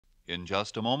In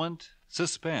just a moment,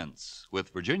 Suspense with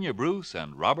Virginia Bruce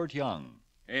and Robert Young.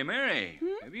 Hey, Mary,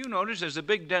 have you noticed there's a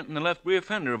big dent in the left rear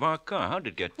fender of our car? How did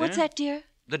it get there? What's that, dear?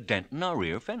 The dent in our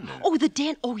rear fender. Oh, the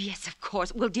dent. Oh, yes, of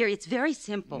course. Well, dear, it's very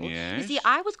simple. Yes? You see,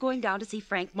 I was going down to see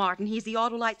Frank Martin. He's the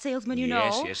Autolite salesman, you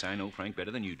know. Yes, I know Frank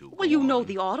better than you do. Well, you know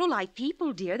the Autolite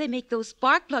people, dear. They make those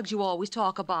spark plugs you always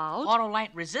talk about.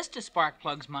 Autolite resistor spark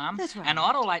plugs, Mom. That's right. And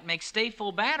Autolite makes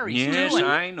stay-full batteries, Yes, too.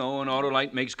 I know. And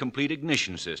Autolite makes complete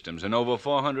ignition systems and over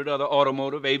 400 other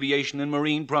automotive, aviation, and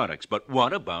marine products. But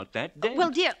what about that dent?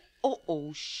 Well, dear...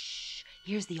 Oh, shh.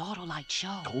 Here's the Autolite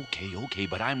show. Okay,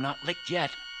 but I'm not licked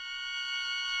yet.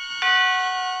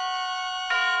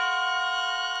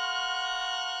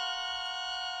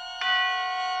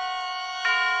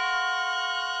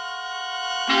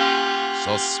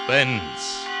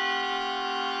 Suspense.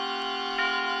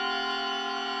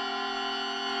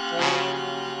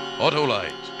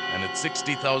 Autolite and its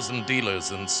 60,000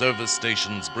 dealers and service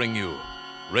stations bring you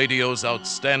radio's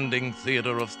outstanding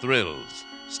theater of thrills.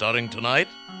 Starring tonight,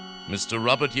 Mr.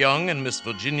 Robert Young and Miss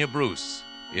Virginia Bruce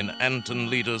in Anton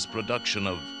Leader's production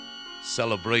of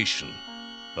Celebration,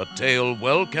 a tale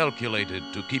well calculated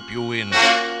to keep you in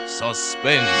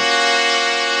suspense.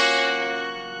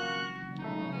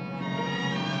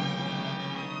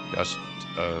 Just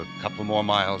a couple more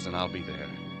miles and I'll be there.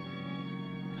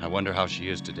 I wonder how she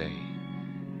is today.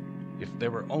 If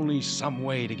there were only some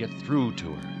way to get through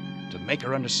to her, to make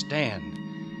her understand.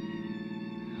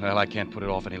 Well, I can't put it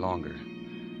off any longer.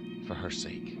 For her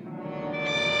sake.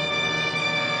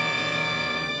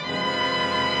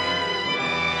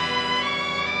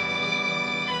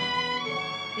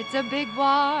 It's a big,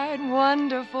 wide,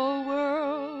 wonderful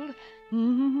world.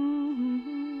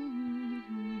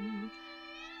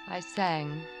 I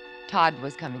sang. Todd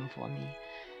was coming for me.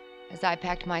 As I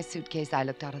packed my suitcase, I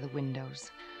looked out of the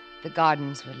windows. The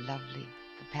gardens were lovely,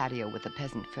 the patio with the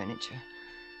peasant furniture.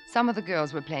 Some of the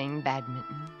girls were playing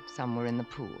badminton, some were in the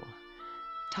pool.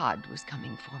 Todd was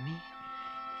coming for me,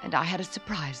 and I had a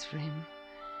surprise for him.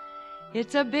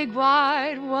 It's a big,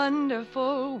 wide,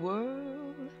 wonderful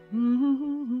world.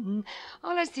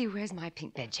 Oh, let's see, where's my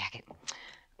pink bed jacket?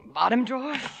 Bottom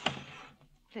drawer?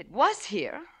 It was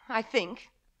here, I think.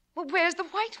 Well, where's the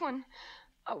white one?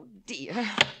 Oh, dear.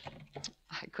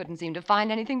 I couldn't seem to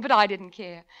find anything, but I didn't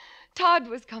care. Todd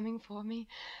was coming for me.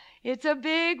 It's a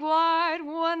big, wide,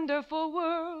 wonderful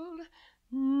world.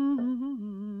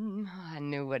 I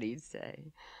knew what he'd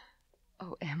say.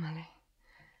 Oh, Emily.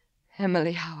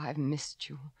 Emily, how I've missed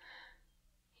you.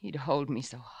 He'd hold me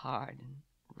so hard and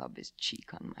rub his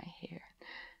cheek on my hair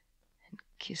and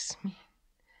kiss me.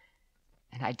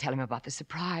 And I'd tell him about the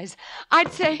surprise.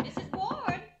 I'd say... Mrs.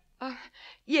 Ward?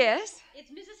 Yes?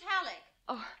 It's Mrs. Halleck.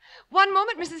 Oh, one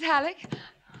moment, Mrs. Halleck.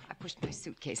 I pushed my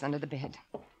suitcase under the bed.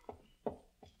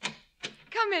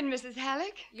 Come in, Mrs.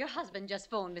 Halleck. Your husband just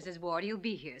phoned, Mrs. Ward. He'll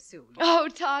be here soon. Oh,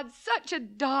 Todd, such a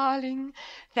darling.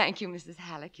 Thank you, Mrs.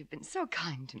 Halleck. You've been so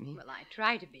kind to me. Well, I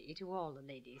try to be to all the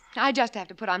ladies. I just have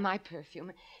to put on my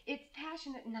perfume. It's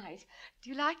Passionate Night. Do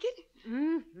you like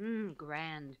it?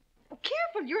 Grand. Oh,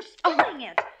 careful, you're spilling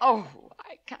it. Oh,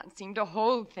 I can't seem to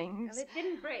hold things. Well, it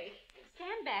didn't break.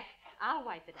 Stand back. I'll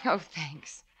wipe it out. Oh,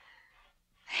 thanks.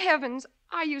 Heavens,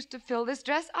 I used to fill this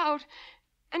dress out,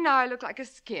 and now I look like a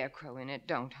scarecrow in it,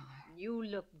 don't I? You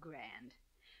look grand.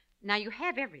 Now, you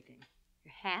have everything.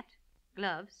 Your hat,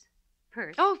 gloves,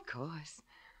 purse. Oh, of course.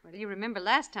 Well, you remember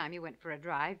last time you went for a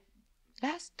drive.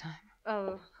 Last time?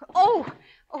 Oh,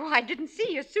 I didn't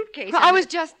see your suitcase. Well, I was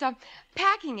just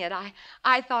packing it.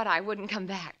 I thought I wouldn't come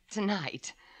back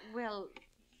tonight. Well,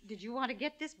 did you want to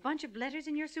get this bunch of letters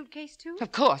in your suitcase, too?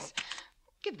 Of course.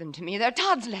 Give them to me. They're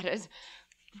Todd's letters.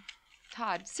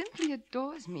 Todd simply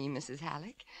adores me, Mrs.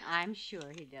 Halleck. I'm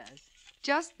sure he does.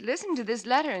 Just listen to this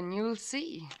letter and you'll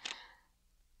see.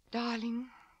 Darling,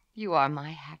 you are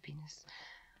my happiness.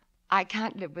 I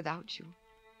can't live without you.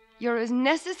 You're as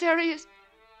necessary as...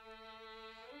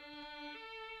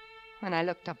 When I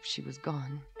looked up, she was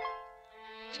gone.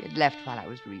 She had left while I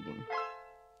was reading.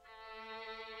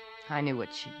 I knew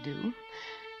what she'd do.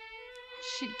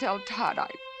 She'd tell Todd I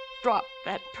dropped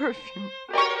that perfume.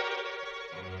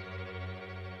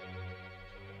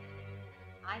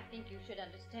 I think you should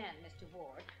understand, Mr.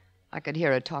 Ward. I could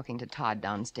hear her talking to Todd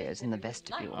downstairs in the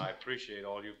vestibule. I appreciate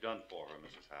all you've done for her,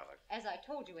 Mrs. Halleck. As I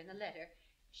told you in the letter,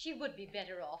 she would be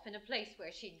better off in a place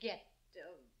where she'd get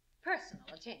personal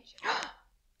attention.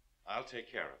 I'll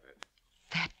take care of it.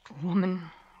 That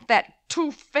woman, that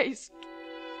two-faced...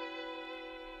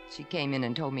 She came in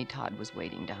and told me Todd was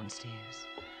waiting downstairs.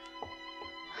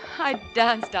 I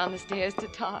danced down the stairs to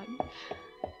Todd.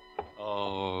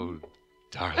 Oh,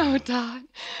 darling. Oh, Todd.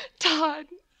 Todd.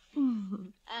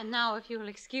 And now, if you'll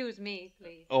excuse me,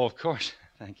 please. Oh, of course.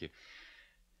 Thank you.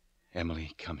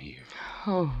 Emily, come here.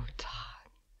 Oh, Todd.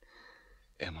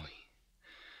 Emily.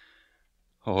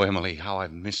 Oh, Emily, how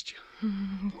I've missed you.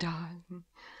 Darling.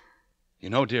 You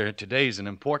know, dear, today's an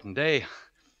important day.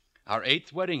 Our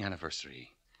 8th wedding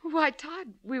anniversary. Why,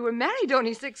 Todd, we were married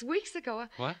only 6 weeks ago.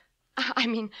 What? I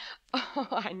mean,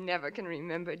 I never can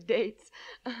remember dates.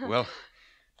 Well,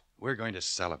 we're going to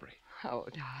celebrate. Oh,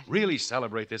 darling. Really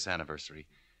celebrate this anniversary.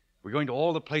 We're going to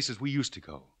all the places we used to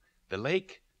go. The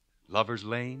lake, Lover's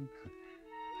Lane.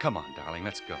 Come on, darling,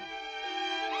 let's go.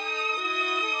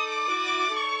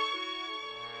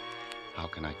 How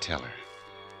can I tell her?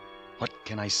 What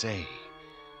can I say?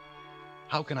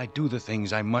 How can I do the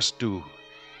things I must do?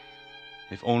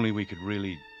 If only we could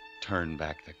really turn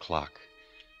back the clock.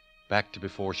 Back to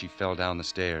before she fell down the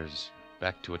stairs.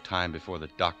 Back to a time before the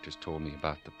doctors told me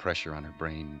about the pressure on her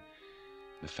brain.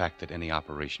 The fact that any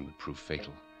operation would prove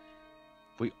fatal.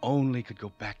 If we only could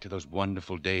go back to those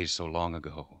wonderful days so long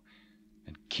ago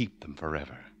and keep them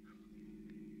forever.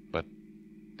 But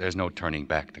there's no turning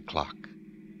back the clock.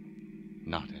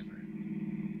 Not ever.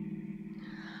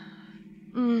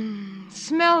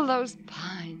 Smell those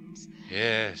pines.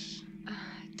 Yes.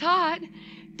 Todd,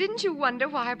 didn't you wonder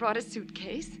why I brought a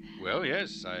suitcase? Well,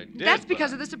 yes, I did. That's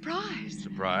because of the surprise.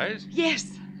 Surprise?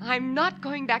 Yes, I'm not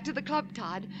going back to the club,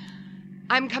 Todd.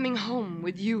 I'm coming home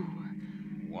with you.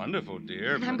 Wonderful,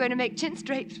 dear. And I'm going to make chintz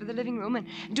drapes for the living room and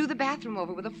do the bathroom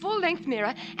over with a full-length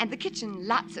mirror and the kitchen,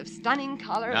 lots of stunning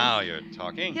color. Now you're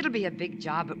talking. It'll be a big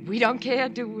job, but we don't care,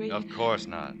 do we? Of course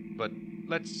not. But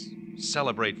let's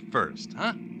celebrate first,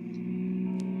 huh?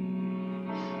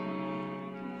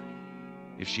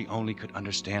 If she only could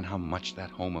understand how much that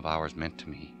home of ours meant to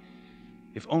me.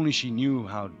 If only she knew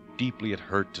how deeply it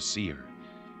hurt to see her,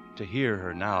 to hear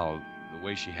her now the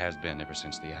way she has been ever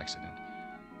since the accident,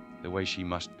 the way she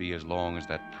must be as long as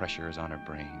that pressure is on her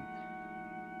brain.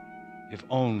 If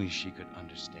only she could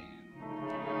understand.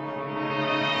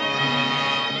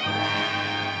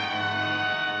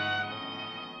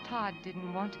 Todd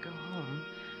didn't want to go home.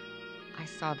 I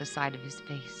saw the side of his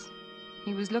face.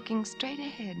 He was looking straight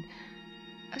ahead.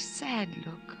 A sad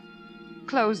look.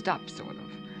 Closed up, sort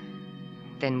of.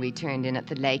 Then we turned in at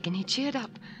the lake, and he cheered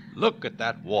up. Look at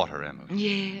that water, Emily.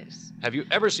 Yes. Have you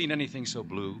ever seen anything so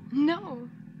blue? No.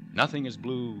 Nothing is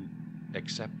blue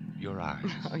except your eyes.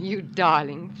 Oh, you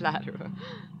darling flatterer.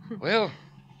 Well,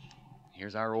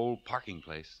 here's our old parking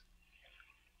place.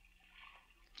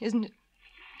 Isn't it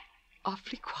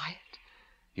awfully quiet?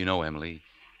 You know, Emily,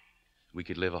 we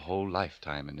could live a whole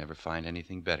lifetime and never find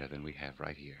anything better than we have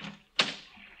right here.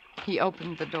 He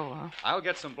opened the door. I'll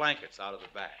get some blankets out of the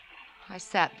back. I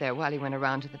sat there while he went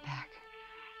around to the back.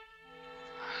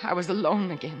 I was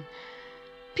alone again.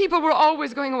 People were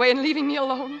always going away and leaving me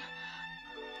alone.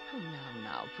 Oh,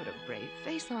 now, put a brave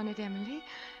face on it, Emily.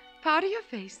 Powder your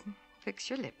face and fix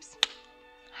your lips.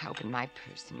 I opened my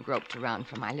purse and groped around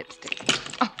for my lipstick.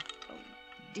 Oh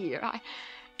dear, I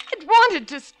wanted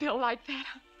to spill like that.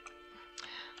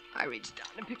 I reached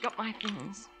down to pick up my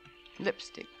things.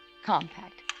 Lipstick,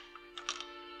 compact.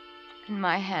 And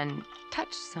my hand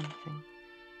touched something.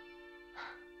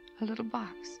 A little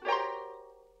box.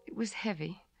 It was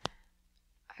heavy.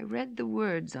 I read the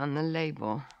words on the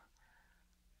label.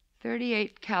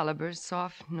 38 caliber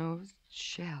soft-nosed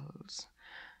shells.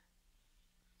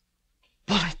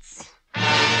 Bullets.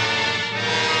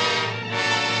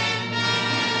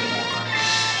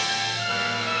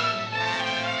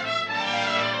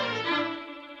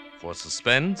 For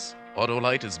Suspense,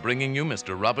 Autolite is bringing you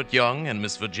Mr. Robert Young and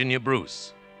Miss Virginia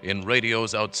Bruce in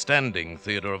radio's outstanding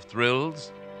theater of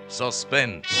thrills,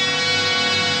 Suspense.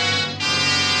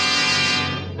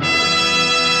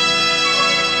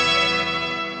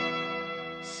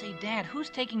 Say, Dad, who's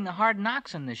taking the hard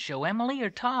knocks on this show, Emily or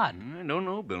Todd? I don't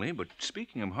know, Billy, but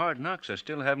speaking of hard knocks, I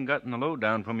still haven't gotten the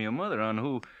lowdown from your mother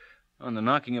on the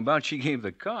knocking about she gave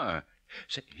the car.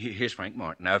 Say, here's Frank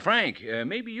Martin. Now, Frank,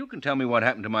 maybe you can tell me what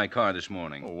happened to my car this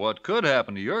morning. Well, what could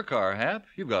happen to your car, Hap?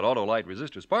 You've got Autolite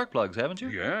resistor spark plugs, haven't you?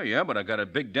 Yeah, but I got a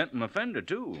big dent in my fender,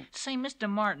 too. Say, Mr.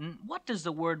 Martin, what does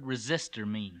the word resistor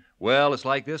mean? Well, it's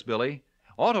like this, Billy.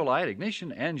 Autolite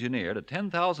Ignition engineered a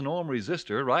 10,000-ohm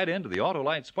resistor right into the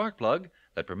Autolite spark plug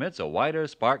that permits a wider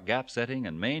spark gap setting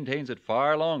and maintains it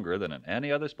far longer than in any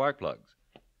other spark plugs.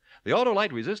 The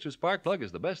Autolite resistor spark plug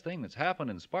is the best thing that's happened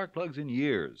in spark plugs in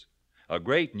years. A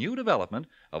great new development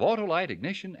of Autolite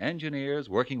Ignition engineers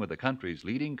working with the country's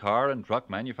leading car and truck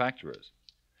manufacturers.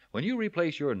 When you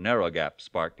replace your narrow-gap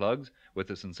spark plugs with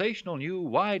the sensational new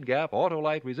wide-gap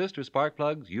Autolite resistor spark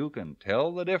plugs, you can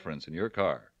tell the difference in your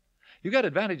car. You get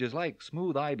advantages like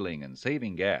smooth idling and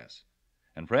saving gas.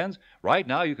 And friends, right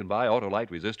now you can buy Autolite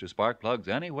resistor spark plugs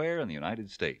anywhere in the United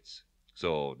States.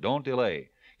 So don't delay.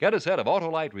 Get a set of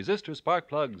Autolite resistor spark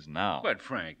plugs now. But,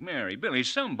 Frank, Mary, Billy,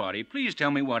 somebody, please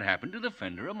tell me what happened to the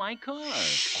fender of my car.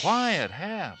 Quiet,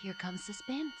 Hap. Here comes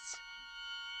suspense.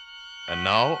 And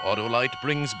now, Autolite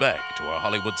brings back to our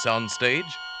Hollywood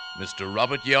soundstage Mr.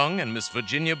 Robert Young and Miss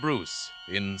Virginia Bruce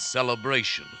in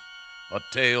Celebration, a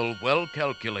tale well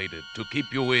calculated to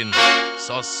keep you in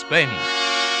suspense.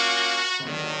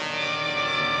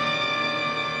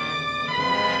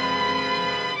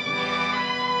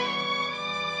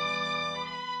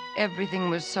 Everything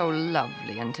was so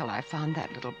lovely until I found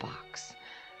that little box.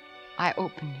 I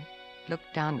opened it,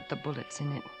 looked down at the bullets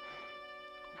in it.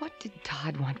 What did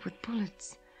Todd want with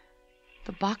bullets?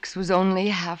 The box was only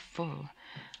half full.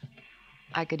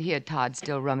 I could hear Todd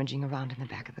still rummaging around in the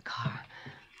back of the car.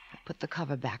 I put the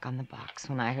cover back on the box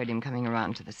when I heard him coming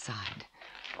around to the side.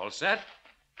 All set?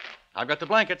 I've got the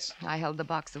blankets. I held the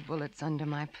box of bullets under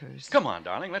my purse. Come on,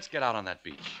 darling. Let's get out on that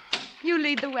beach. You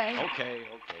lead the way. Okay.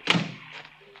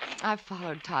 I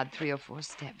followed Todd 3 or 4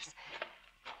 steps.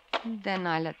 And then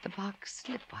I let the box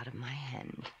slip out of my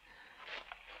hand.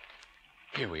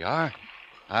 Here we are.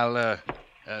 I'll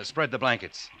spread the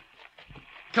blankets.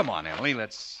 Come on, Emily.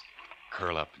 Let's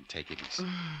curl up and take it easy.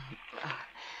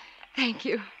 Thank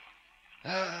you.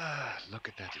 Look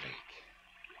at that lake.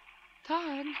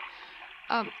 Todd,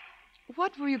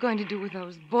 what were you going to do with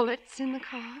those bullets in the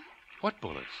car? What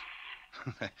bullets?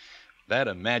 That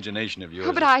imagination of yours.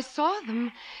 Oh, but I saw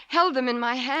them, held them in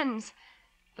my hands.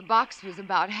 The box was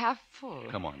about half full.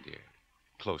 Come on, dear.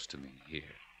 Close to me.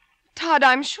 Here. Todd,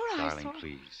 I'm sure I saw... Darling,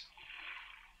 please.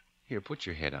 Here, put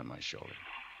your head on my shoulder.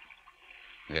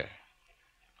 There.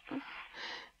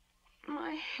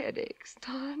 My head aches,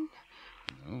 Todd.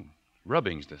 Oh,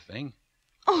 rubbing's the thing.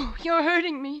 Oh, you're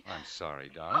hurting me. I'm sorry,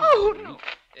 darling. Oh, no.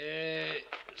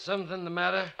 Something the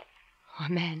matter? Oh,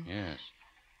 man. Yes.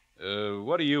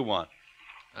 What do you want?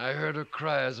 I heard her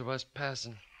cry as I was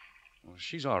passing. Well,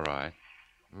 she's all right.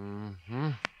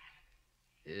 Mm-hmm.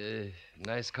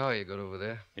 Nice car you got over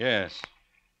there. Yes.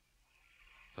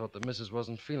 Thought the missus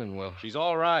wasn't feeling well. She's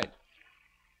all right.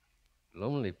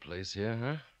 Lonely place here,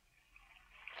 huh?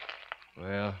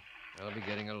 Well, I'll be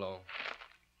getting along.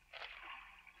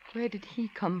 Where did he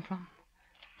come from?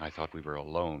 I thought we were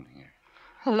alone here.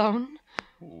 Alone?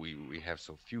 We have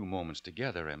so few moments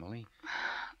together, Emily.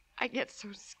 I get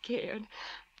so scared.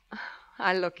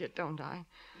 I look it, don't I?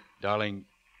 Darling,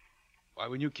 why,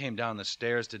 when you came down the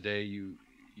stairs today, you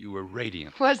were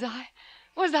radiant. Was I?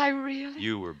 Was I really?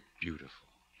 You were beautiful.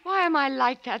 Why am I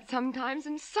like that sometimes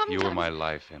and sometimes... You were my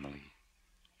life, Emily.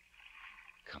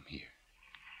 Come here.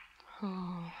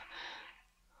 Oh,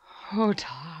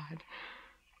 Todd.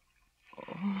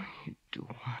 Oh, you do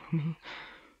want me.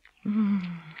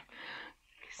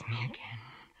 Kiss me again.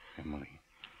 Emily.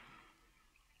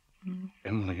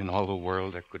 Emily, in all the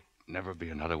world, there could never be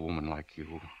another woman like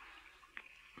you.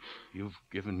 You've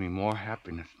given me more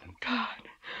happiness than... Todd.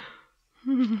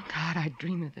 Todd, I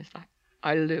dream of this.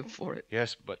 I live for it.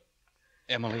 Yes, but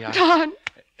Emily, Todd!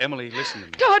 Emily, listen to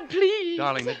me. Todd, please!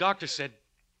 Darling, the doctor said...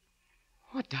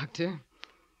 What doctor?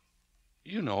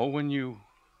 You know, when you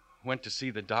went to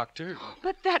see the doctor...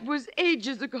 But that was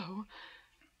ages ago.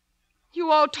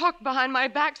 You all talk behind my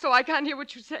back so I can't hear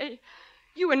what you say.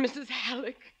 You and Mrs.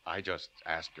 Halleck. I just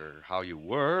asked her how you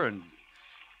were, and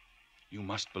you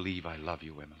must believe I love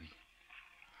you, Emily.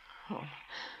 Oh,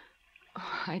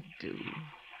 I do.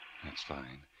 That's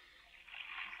fine.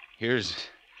 Here's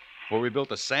where we built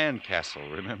the sand castle,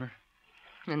 remember?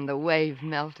 And the wave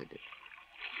melted it.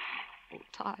 Oh,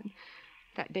 Todd,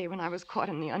 that day when I was caught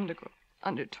in the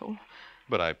undertow.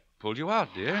 But I pulled you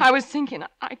out, dear. I was thinking,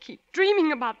 I keep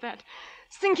dreaming about that.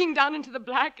 Sinking down into the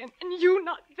black and you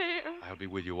not there. I'll be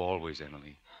with you always,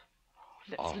 Emily.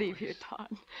 Let's leave here,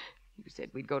 Todd. You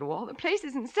said we'd go to all the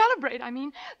places and celebrate. I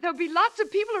mean, there'll be lots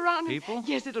of people around. People?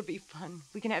 Yes, it'll be fun.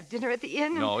 We can have dinner at the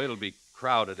inn. No, it'll be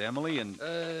crowded, Emily, and...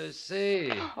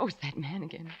 Say, Oh, it's that man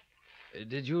again.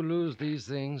 did you lose these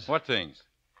things? What things?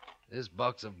 This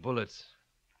box of bullets.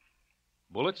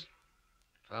 Bullets?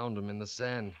 Found them in the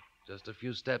sand, just a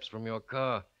few steps from your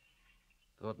car.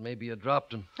 Thought maybe you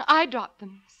dropped them. I dropped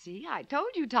them. See, I told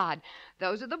you, Todd.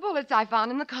 Those are the bullets I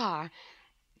found in the car.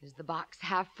 Is the box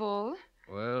half full?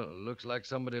 Well, looks like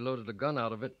somebody loaded a gun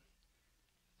out of it.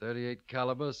 38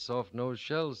 caliber, soft-nosed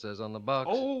shell, says on the box.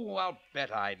 Oh, I'll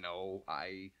bet I know.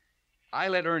 I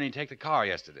let Ernie take the car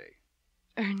yesterday.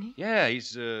 Ernie? Yeah,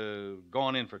 he's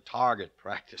gone in for target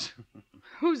practice.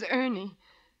 Who's Ernie?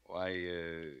 Why,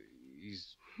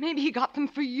 he's... Maybe he got them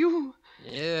for you.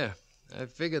 Yeah, I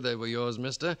figured they were yours,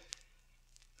 mister.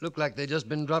 Look like they just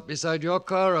been dropped beside your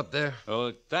car up there.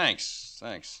 Oh, thanks.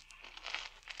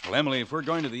 Well, Emily, if we're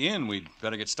going to the inn, we'd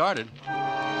better get started.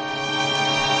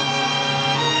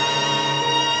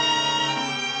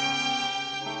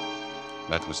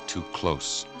 That was too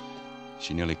close.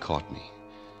 She nearly caught me.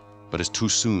 But it's too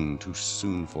soon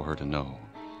for her to know.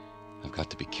 I've got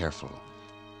to be careful.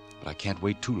 But I can't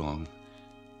wait too long.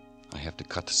 I have to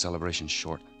cut the celebration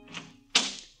short.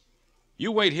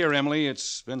 You wait here, Emily.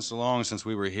 It's been so long since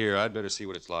we were here. I'd better see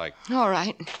what it's like. All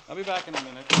right. I'll be back in a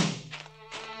minute.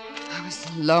 I was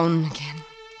alone again.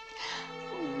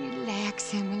 Oh,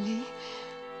 relax, Emily.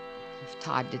 If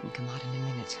Todd didn't come out in a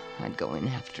minute, I'd go in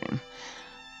after him.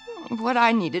 What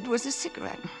I needed was a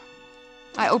cigarette.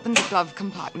 I opened the glove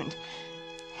compartment.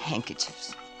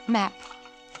 Handkerchiefs, map,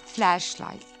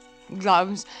 flashlight,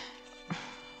 gloves.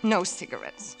 No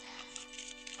cigarettes.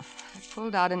 I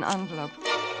pulled out an envelope.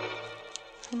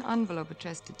 An envelope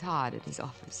addressed to Todd at his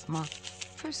office,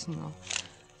 marked personal.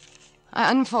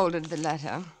 I unfolded the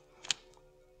letter.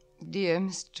 Dear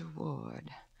Mr.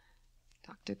 Ward,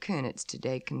 Dr. Kernitz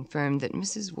today confirmed that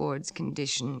Mrs. Ward's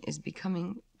condition is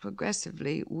becoming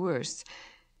progressively worse,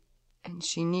 and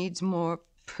she needs more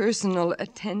personal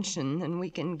attention than we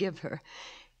can give her.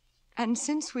 And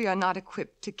since we are not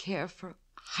equipped to care for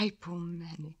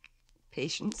hypomanic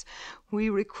patients, we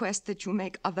request that you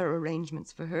make other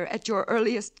arrangements for her at your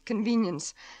earliest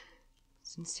convenience.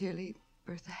 Sincerely,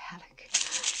 Bertha Halleck.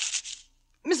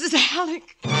 Mrs.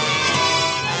 Halleck!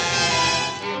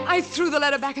 I threw the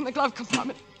letter back in the glove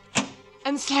compartment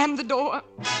and slammed the door.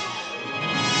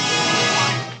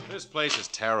 This place is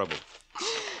terrible.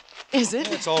 Is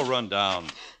it? It's all run down.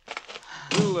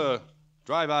 We'll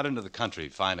drive out into the country,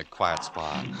 find a quiet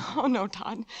spot. Oh, no,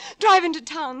 Todd. Drive into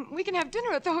town. We can have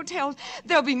dinner at the hotel.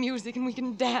 There'll be music and we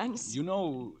can dance. You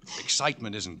know,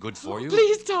 excitement isn't good for you.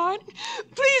 Please, Todd.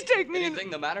 Please take me. Anything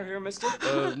the matter here, mister?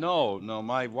 No.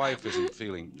 My wife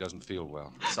doesn't feel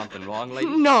well. Something wrong, lady?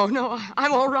 No,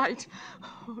 I'm all right.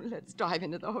 Oh, let's drive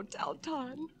into the hotel,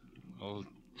 Todd. Oh,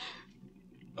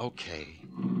 okay.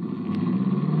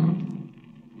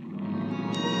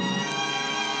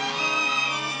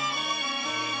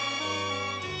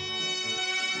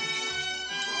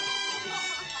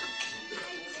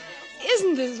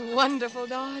 Isn't this wonderful,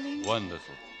 darling?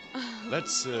 Wonderful.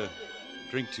 Let's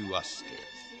drink to us, dear.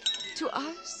 To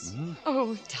us? Mm-hmm.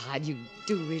 Oh, Todd, you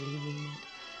do really mean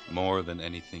it. More than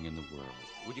anything in the world.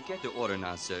 Would you care to order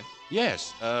now, sir?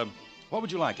 Yes. What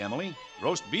would you like, Emily?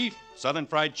 Roast beef, southern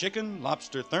fried chicken,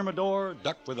 lobster thermidor,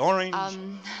 duck with orange?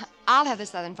 I'll have the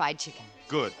southern fried chicken.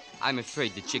 Good. I'm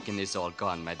afraid the chicken is all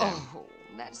gone, madame. Oh,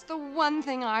 that's the one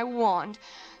thing I want.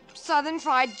 Southern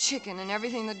fried chicken and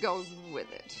everything that goes with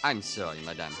it. I'm sorry,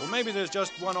 madame. Well, maybe there's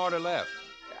just one order left.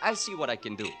 I'll see what I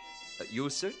can do. You,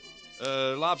 sir?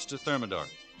 Lobster thermidor.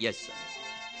 Yes, sir.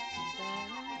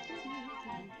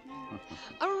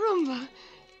 A Roomba.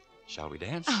 Shall we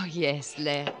dance? Oh, yes,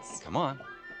 let's. Come on.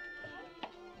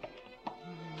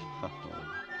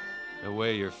 The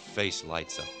way your face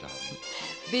lights up, darling.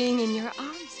 Being in your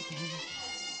arms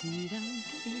again.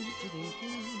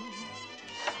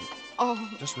 Oh.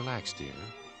 Just relax, dear.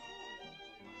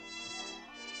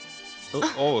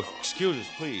 Oh, excuse us,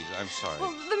 please. I'm sorry.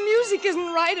 Well, the music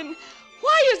isn't right, and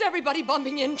why is everybody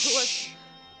bumping into us?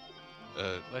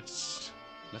 Let's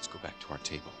go back to our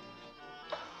table.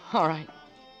 All right.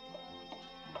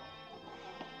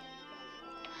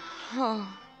 Oh,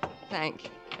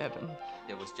 thank heaven.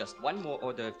 There was just one more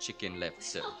order of chicken left,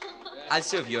 sir. I'll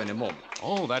serve you in a moment.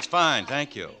 Oh, that's fine.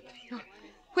 Thank you.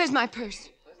 Where's my purse?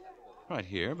 Right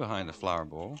here, behind the flower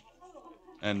bowl.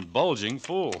 And bulging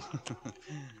full.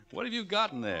 What have you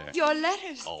got in there? Your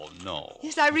letters. Oh, no.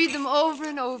 Yes, I read them over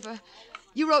and over.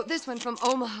 You wrote this one from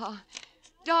Omaha.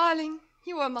 Darling,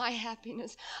 you are my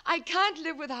happiness. I can't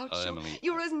live without you. Emily.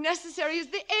 You're as necessary as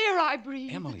the air I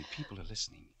breathe. Emily, people are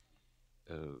listening.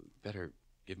 Better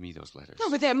give me those letters. No,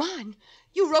 but they're mine.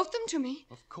 You wrote them to me.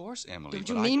 Of course, Emily. Don't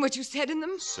you mean what you said in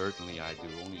them? Certainly I do.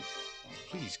 Only,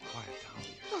 please, quiet down,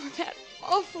 dear. Oh, that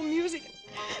awful music.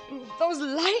 And those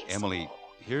lights. Emily,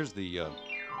 here's the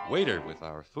waiter with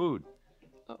our food.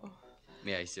 Oh.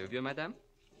 May I serve you, madame?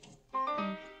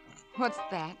 What's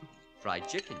that? Fried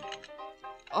chicken.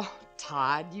 Oh,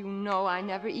 Todd, you know I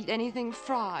never eat anything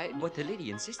fried. But the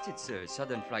lady insisted, sir.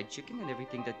 Southern fried chicken and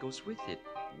everything that goes with it.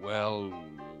 Well,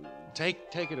 take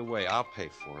it away. I'll pay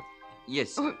for it.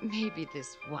 Yes, sir. Oh, maybe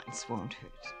this once won't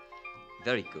hurt.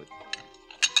 Very good.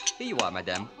 Here you are,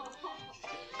 madame.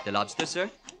 The lobster, sir?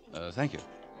 Thank you.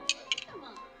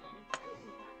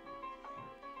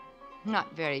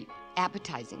 Not very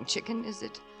appetizing chicken, is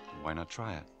it? Why not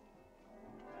try it?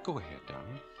 Go ahead,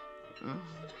 darling.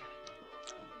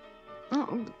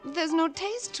 Oh, there's no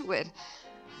taste to it.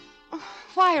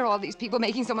 Why are all these people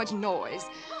making so much noise?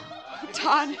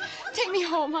 Todd, take me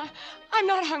home. I'm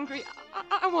not hungry.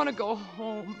 I want to go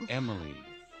home. Emily,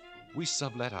 we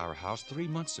sublet our house 3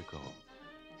 months ago.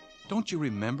 Don't you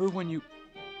remember when you...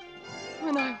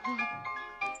 When I...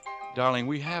 Darling,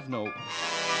 we have no...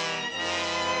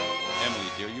 Emily,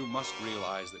 dear, you must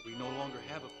realize that we no longer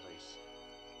have a place.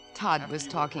 Todd was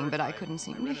talking, but I couldn't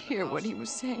seem to hear what he was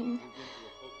saying.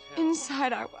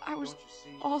 Inside, I was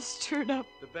all stirred up.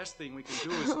 The best thing we can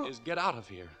do is get out of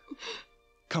here.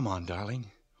 Come on, darling.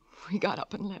 We got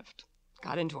up and left.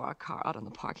 Got into our car out on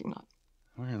the parking lot.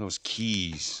 Where are those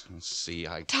keys? Let's see,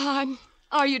 Todd,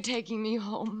 are you taking me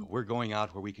home? We're going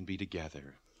out where we can be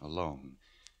together, alone.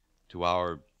 To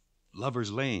our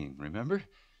lover's lane, remember?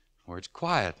 Where it's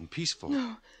quiet and peaceful.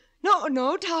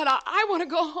 No, Todd, I want to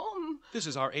go home. This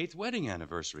is our 8th wedding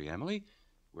anniversary, Emily.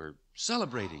 We're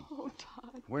celebrating. Oh,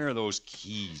 Todd. Where are those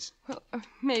keys? Well,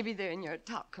 maybe they're in your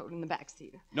top coat in the back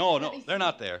seat. No, they're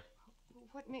not there.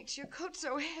 What makes your coat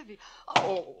so heavy?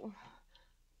 Oh.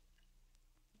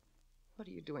 What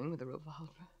are you doing with the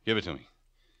revolver? Give it to me.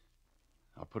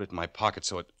 I'll put it in my pocket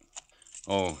so it...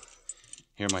 Oh,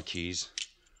 here are my keys.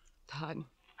 Todd,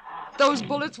 those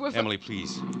bullets were... Emily,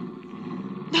 please.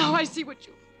 Now I see what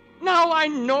you... Now I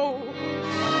know.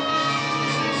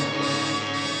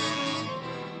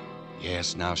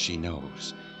 Yes, now she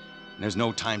knows. There's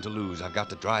no time to lose. I've got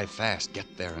to drive fast, get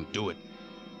there and do it.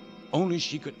 Only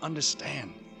she could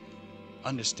understand.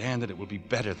 Understand that it will be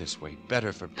better this way,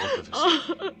 better for both of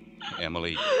us.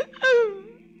 Emily,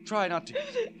 try not to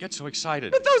get so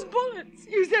excited. But those bullets,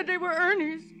 you said they were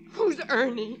Ernie's. Who's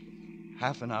Ernie?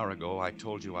 Half an hour ago, I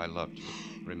told you I loved you,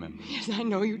 remember? Yes, I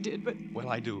know you did, but... Well,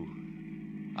 I do.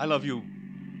 I love you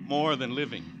more than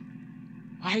living.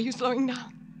 Why are you slowing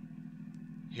down?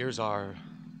 Here's our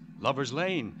lover's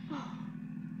lane.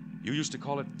 You used to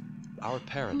call it our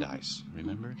paradise,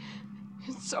 remember?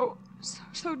 It's so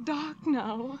dark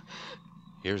now.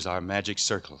 Here's our magic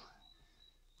circle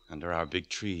under our big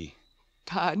tree.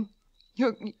 Todd,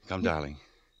 Come, darling.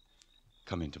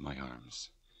 Come into my arms.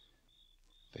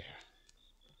 There.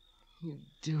 You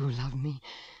do love me.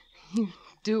 You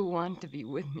do want to be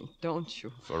with me, don't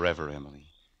you? Forever, Emily.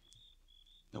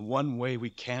 The one way we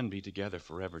can be together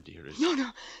forever, dear, is...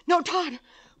 No, Todd.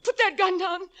 Put that gun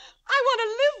down. I want to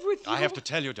live with you. I have to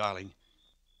tell you, darling.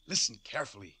 Listen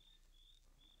carefully.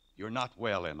 You're not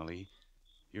well, Emily.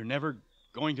 You're never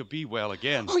going to be well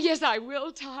again. Oh, yes, I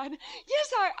will, Todd.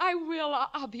 Yes, I will.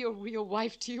 I'll be a real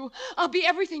wife to you. I'll be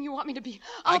everything you want me to be.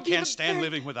 I can't stand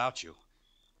living without you.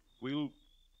 We'll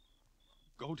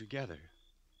go together.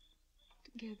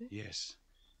 Together? Yes.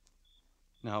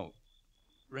 Now,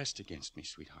 rest against me,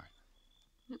 sweetheart.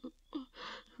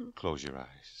 Close your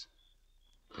eyes.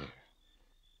 There.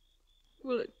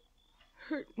 Will it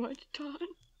hurt much, Todd?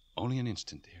 Only an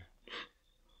instant, dear.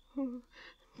 Oh,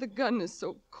 the gun is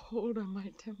so cold on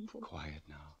my temple. Quiet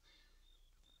now.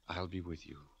 I'll be with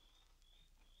you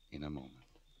in a moment.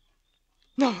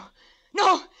 No!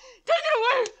 Take it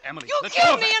away! Emily, you let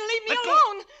kill go me of and leave me Let go.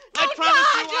 alone! I No, promise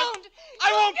Todd, you don't!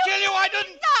 I won't kill you! I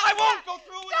didn't! I won't go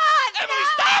through with it! Emily,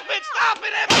 stop it! Stop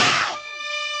it, Emily!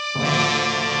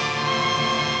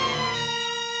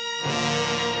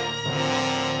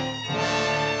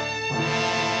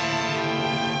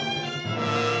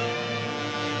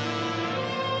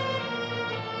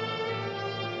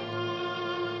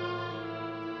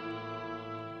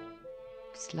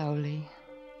 Slowly,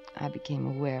 I became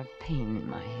aware of pain in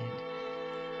my head.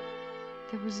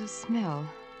 There was a smell,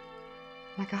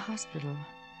 like a hospital.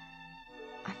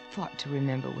 I fought to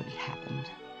remember what had happened.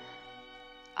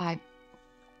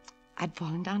 I'd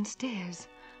fallen downstairs.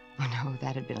 Oh, no,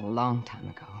 that had been a long time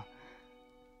ago.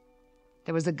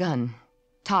 There was a gun.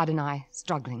 Todd and I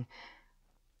struggling.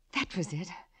 That was it.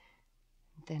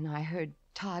 Then I heard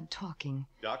Todd talking.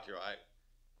 Doctor,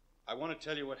 I want to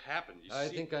tell you what happened. I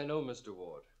think I know, Mr.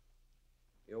 Ward.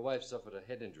 Your wife suffered a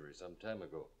head injury some time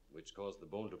ago, which caused the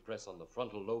bone to press on the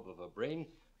frontal lobe of her brain,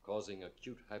 causing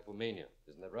acute hypomania.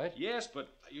 Isn't that right? Yes, but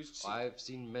you see... I've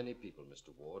seen many people,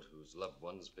 Mr. Ward, whose loved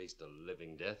ones faced a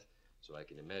living death, so I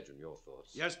can imagine your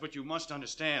thoughts. Yes, but you must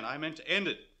understand. I meant to end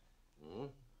it. Hmm?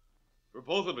 For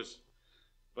both of us.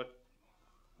 But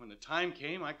when the time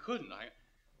came, I couldn't. I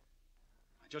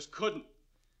just couldn't.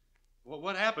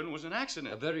 What happened was an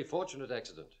accident. A very fortunate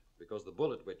accident, because the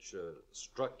bullet which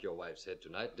struck your wife's head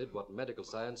tonight did what medical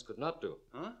science could not do.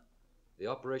 Huh? The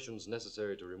operations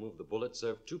necessary to remove the bullet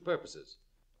served two purposes,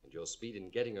 and your speed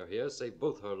in getting her here saved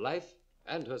both her life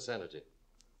and her sanity.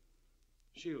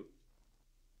 She'll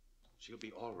She'll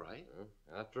be all right?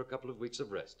 After a couple of weeks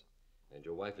of rest. And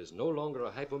your wife is no longer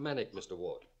a hypomanic, Mr.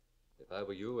 Ward. If I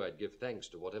were you, I'd give thanks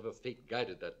to whatever fate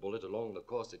guided that bullet along the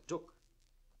course it took.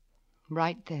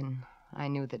 Right then, I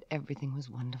knew that everything was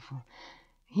wonderful,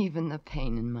 even the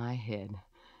pain in my head.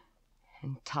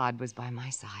 And Todd was by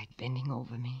my side, bending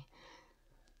over me.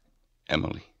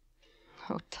 Emily.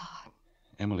 Oh, Todd.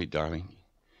 Emily, darling.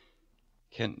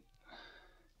 Can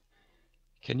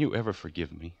you ever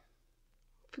forgive me?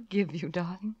 Forgive you,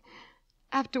 darling?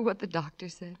 After what the doctor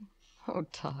said? Oh,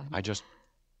 Todd. I just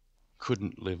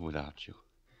couldn't live without you.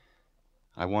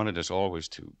 I wanted us always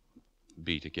to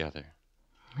be together.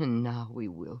 And now we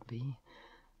will be.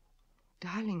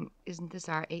 Darling, isn't this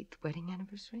our 8th wedding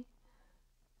anniversary?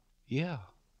 Yeah.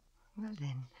 Well,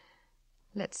 then,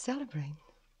 let's celebrate.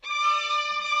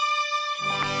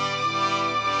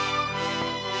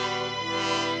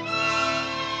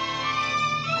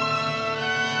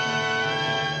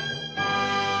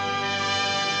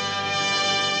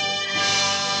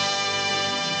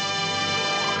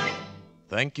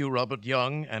 Thank you, Robert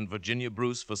Young and Virginia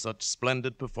Bruce, for such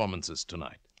splendid performances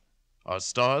tonight. Our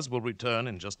stars will return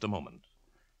in just a moment.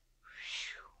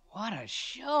 What a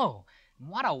show. And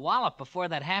what a wallop before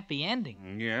that happy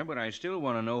ending. Yeah, but I still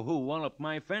want to know who walloped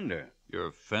my fender.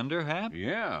 Your fender, Hap?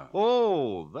 Yeah.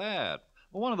 Oh, that.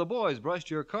 Well, one of the boys brushed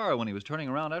your car when he was turning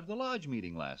around after the lodge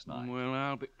meeting last night.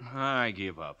 Well, I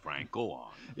give up, Frank. Go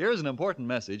on. Here's an important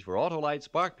message for Autolite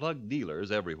spark plug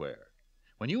dealers everywhere.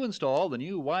 When you install the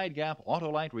new wide-gap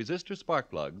Autolite resistor spark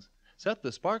plugs, set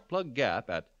the spark plug gap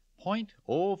at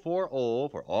 .040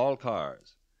 for all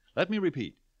cars. Let me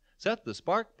repeat. Set the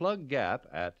spark plug gap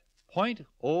at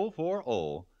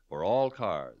 .040 for all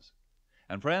cars.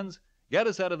 And friends, get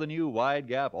a set of the new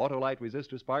wide-gap Autolite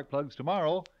resistor spark plugs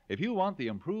tomorrow if you want the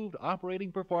improved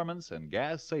operating performance and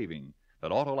gas saving that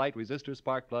Autolite resistor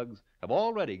spark plugs have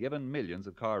already given millions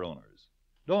of car owners.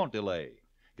 Don't delay.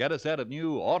 Get a set of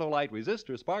new Autolite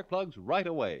resistor spark plugs right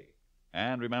away.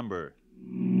 And remember,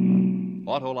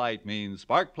 Autolite means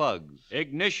spark plugs.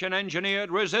 Ignition-engineered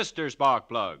resistor spark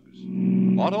plugs.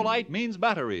 Autolite means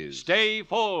batteries. Stay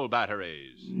full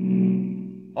batteries.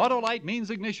 Autolite means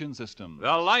ignition system.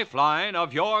 The lifeline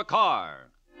of your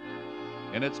car.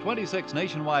 In its 26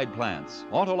 nationwide plants,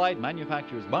 Autolite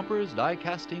manufactures bumpers, die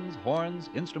castings, horns,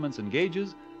 instruments and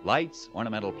gauges, lights,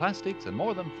 ornamental plastics, and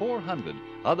more than 400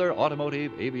 other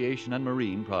automotive, aviation, and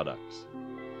marine products.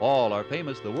 All are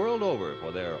famous the world over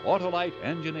for their Autolite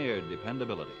engineered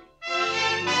dependability.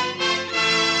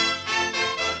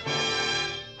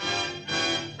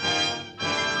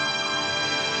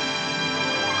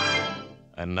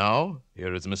 And now,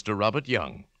 here is Mr. Robert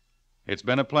Young. It's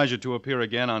been a pleasure to appear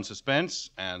again on Suspense,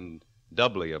 and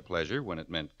doubly a pleasure when it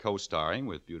meant co-starring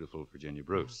with beautiful Virginia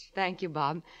Bruce. Thank you,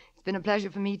 Bob. It's been a pleasure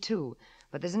for me, too.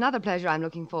 But there's another pleasure I'm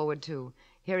looking forward to,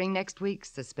 hearing next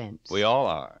week's Suspense. We all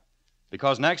are.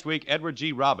 Because next week, Edward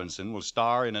G. Robinson will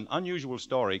star in an unusual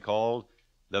story called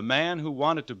The Man Who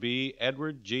Wanted to Be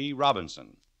Edward G.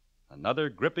 Robinson. Another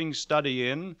gripping study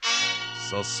in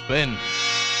Suspense.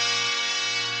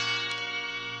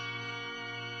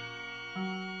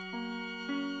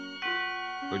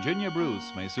 Virginia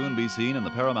Bruce may soon be seen in the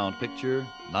Paramount picture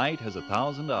Night Has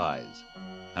 1,000 Eyes.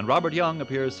 And Robert Young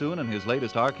appears soon in his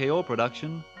latest RKO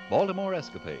production, Baltimore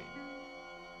Escapade.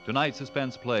 Tonight's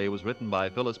suspense play was written by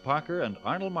Phyllis Parker and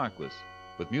Arnold Marquis,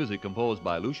 with music composed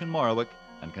by Lucien Morawick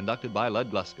and conducted by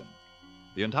Lud Gluskin.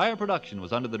 The entire production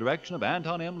was under the direction of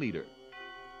Anton M. Leader.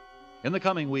 In the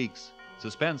coming weeks,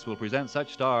 Suspense will present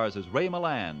such stars as Ray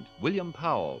Milland, William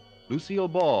Powell, Lucille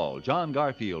Ball, John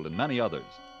Garfield, and many others.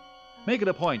 Make it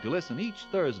a point to listen each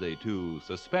Thursday to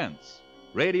Suspense,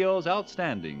 radio's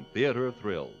outstanding theater of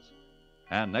thrills.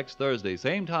 And next Thursday,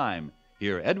 same time,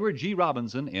 hear Edward G.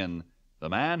 Robinson in The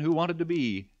Man Who Wanted to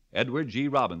Be Edward G.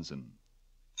 Robinson.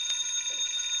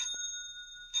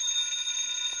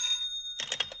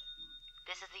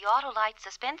 This is the Autolite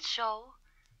Suspense Show.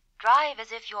 Drive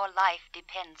as if your life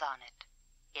depends on it.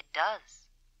 It does.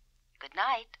 Good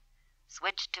night.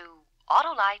 Switch to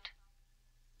Autolite.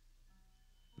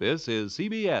 This is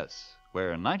CBS,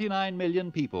 where 99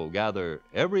 million people gather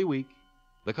every week,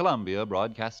 the Columbia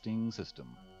Broadcasting System.